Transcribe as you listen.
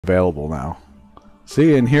available now.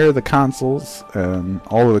 See, and here are the consoles and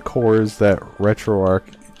all of the cores that RetroArch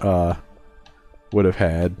would have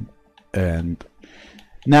had. And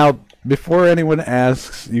now, before anyone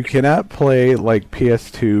asks, you cannot play like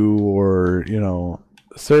PS2 or, you know,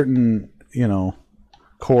 certain, you know,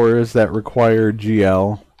 cores that require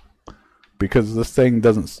GL, because this thing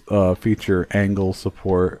doesn't feature angle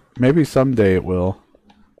support. Maybe someday it will.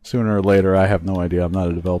 Sooner or later, I have no idea. I'm not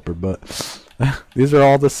a developer, but these are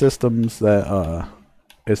all the systems that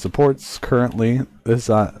it supports currently. This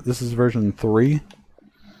is version 3.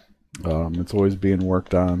 It's always being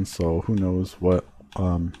worked on, so who knows what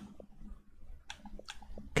can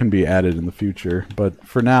be added in the future. But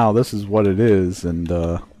for now, this is what it is, and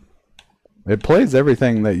it plays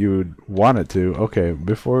everything that you would want it to. Okay,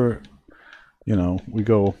 before, you know, we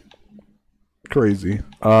go crazy,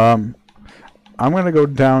 I'm gonna go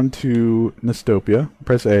down to Nystopia,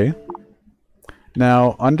 press A.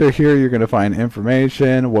 Now under here you're gonna find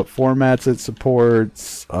information, what formats it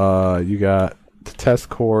supports. You got the test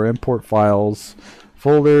core, import files,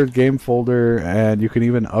 folder, game folder, and you can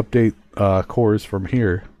even update cores from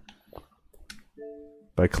here.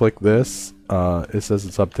 If I click this, it says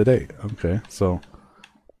it's up to date. Okay, so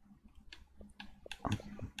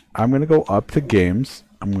I'm gonna go up to games.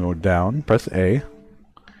 I'm gonna go down, press A.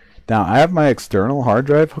 Now I have my external hard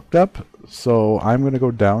drive hooked up, so I'm gonna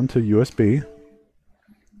go down to USB.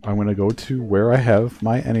 I'm gonna go to where I have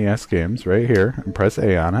my NES games right here and press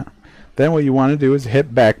A on it. Then what you want to do is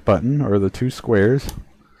hit back button, or the 2 squares,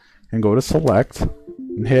 and go to select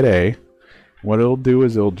and hit A. What it'll do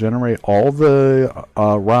is it'll generate all the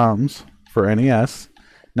ROMs for NES.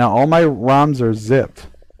 Now all my ROMs are zipped,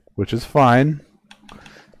 which is fine.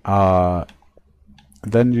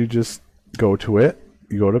 Then you just go to it.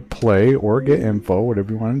 You go to play or get info,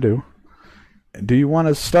 whatever you want to do. Do you want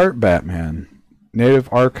to start Batman? Native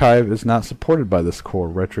archive is not supported by this core.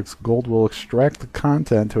 Retrix Gold will extract the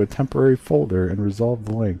content to a temporary folder and resolve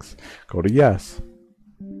the links. Go to yes.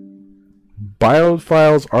 BIOS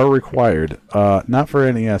files are required. Not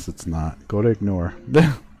for NES, it's not. Go to ignore.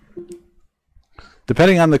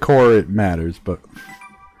 Depending on the core, it matters, but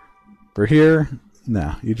for here,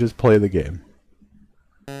 nah, you just play the game.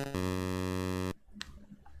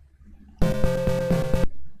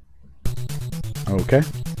 Okay.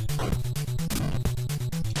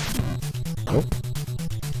 Oh.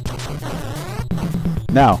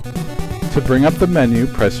 Now, to bring up the menu,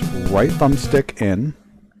 press right thumbstick in,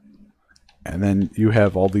 and then you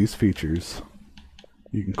have all these features.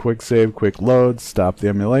 You can quick save, quick load, stop the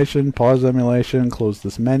emulation, pause emulation, close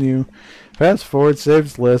this menu, fast forward,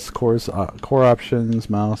 saves list, core options,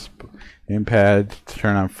 mouse, gamepad, to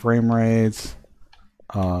turn on frame rates.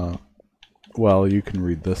 Well, you can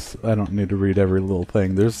read this. I don't need to read every little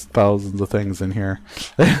thing. There's thousands of things in here.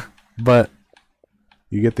 But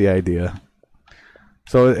you get the idea.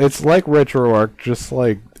 So it's like RetroArch, just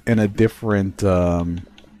like in a different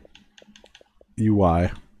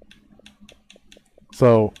UI.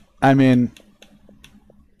 So, I mean,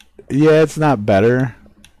 yeah, it's not better.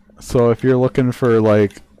 So if you're looking for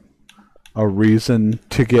like a reason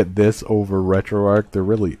to get this over RetroArch, there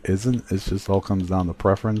really isn't. It just all comes down to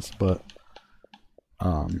preference. But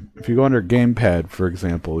if you go under gamepad, for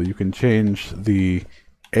example, you can change the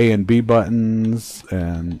A and B buttons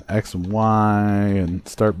and X and Y and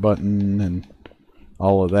start button and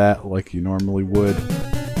all of that like you normally would.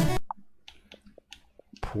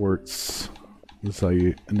 Ports, this is how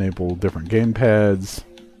you enable different gamepads.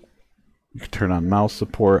 You can turn on mouse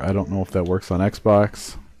support. I don't know if that works on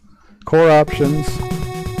Xbox. Core options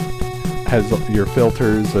has your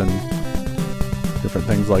filters and different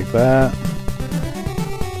things like that.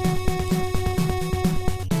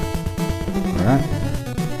 Alright.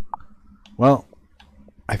 Well,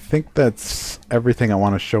 I think that's everything I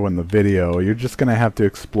want to show in the video. You're just going to have to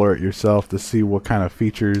explore it yourself to see what kind of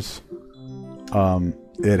features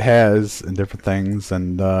it has and different things.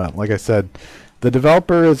 And like I said, the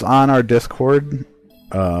developer is on our Discord.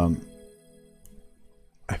 I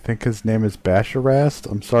think his name is Basharast.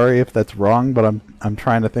 I'm sorry if that's wrong, but I'm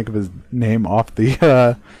trying to think of his name off the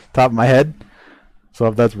top of my head. So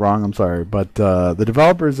if that's wrong, I'm sorry. But the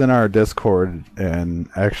developer's in our Discord and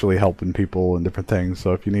actually helping people and different things.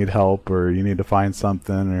 So if you need help or you need to find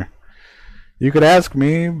something, or you could ask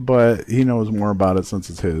me, but he knows more about it since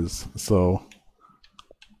it's his. So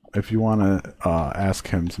if you want to ask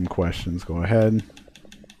him some questions, go ahead.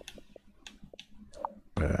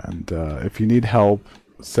 And if you need help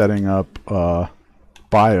setting up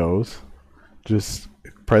BIOS, just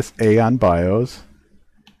press A on BIOS.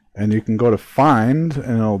 And you can go to find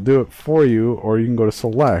and it'll do it for you, or you can go to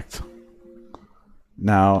select.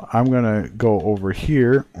 Now I'm gonna go over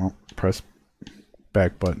here. Well, press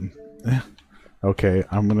back button. Okay,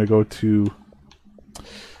 I'm gonna go to.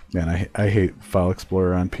 Man, I hate File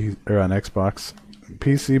Explorer on on Xbox.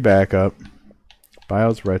 PC backup,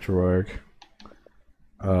 BIOS RetroArch,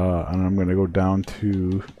 and I'm gonna go down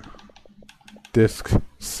to disk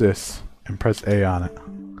sys and press A on it.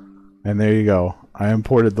 And there you go. I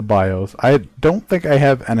imported the BIOS. I don't think I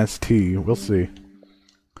have NST. We'll see.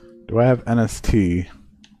 Do I have NST?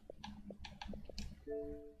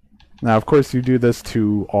 Now, of course, you do this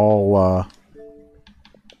to all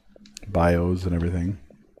BIOS and everything.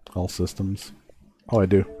 All systems. Oh, I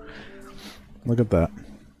do. Look at that.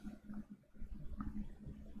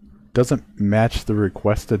 Doesn't match the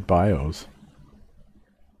requested BIOS.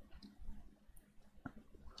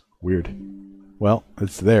 Weird. Well,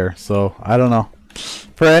 it's there, so I don't know.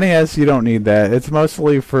 For NES, you don't need that. It's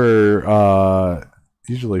mostly for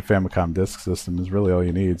usually Famicom Disk System is really all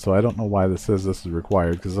you need. So I don't know why this says this is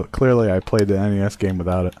required, because clearly I played the NES game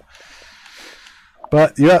without it.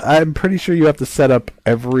 But yeah, I'm pretty sure you have to set up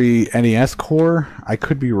every NES core. I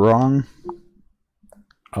could be wrong.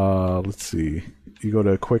 Let's see. You go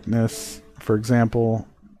to quickness, for example.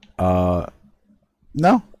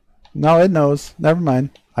 No, it knows. Never mind.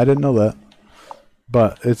 I didn't know that.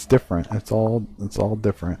 But it's different. It's all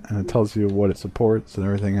different, and it tells you what it supports and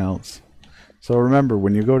everything else. So remember,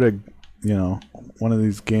 when you go to, you know, one of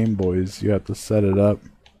these Game Boys, you have to set it up.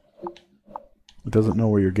 It doesn't know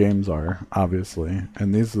where your games are, obviously,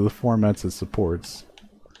 and these are the formats it supports.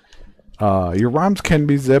 Your ROMs can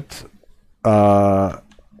be zipped.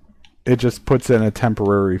 It just puts in a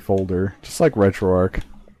temporary folder, just like RetroArch.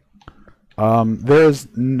 There's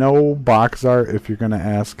no box art. If you're going to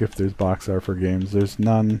ask if there's box art for games, there's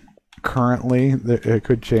none currently. It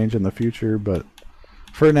could change in the future, but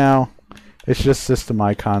for now, it's just system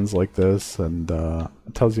icons like this, and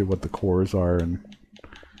it tells you what the cores are. And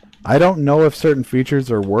I don't know if certain features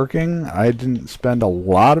are working. I didn't spend a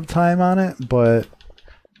lot of time on it, but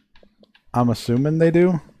I'm assuming they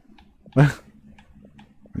do.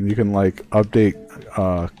 And you can like update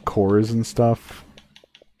cores and stuff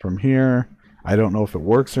from here. I don't know if it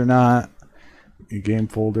works or not. Your game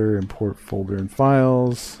folder, import folder and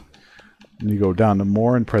files. And you go down to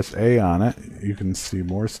more and press A on it. You can see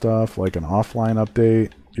more stuff like an offline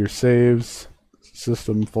update, your saves,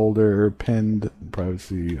 system folder, pinned,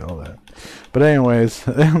 privacy, all that. But anyways,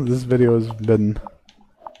 this video has been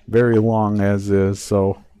very long as is,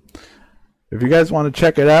 so if you guys want to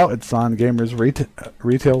check it out, it's on Gamers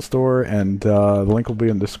Retail Store, and the link will be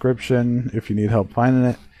in the description if you need help finding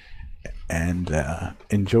it. And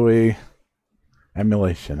enjoy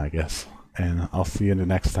emulation, I guess. And I'll see you in the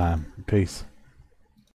next time. Peace.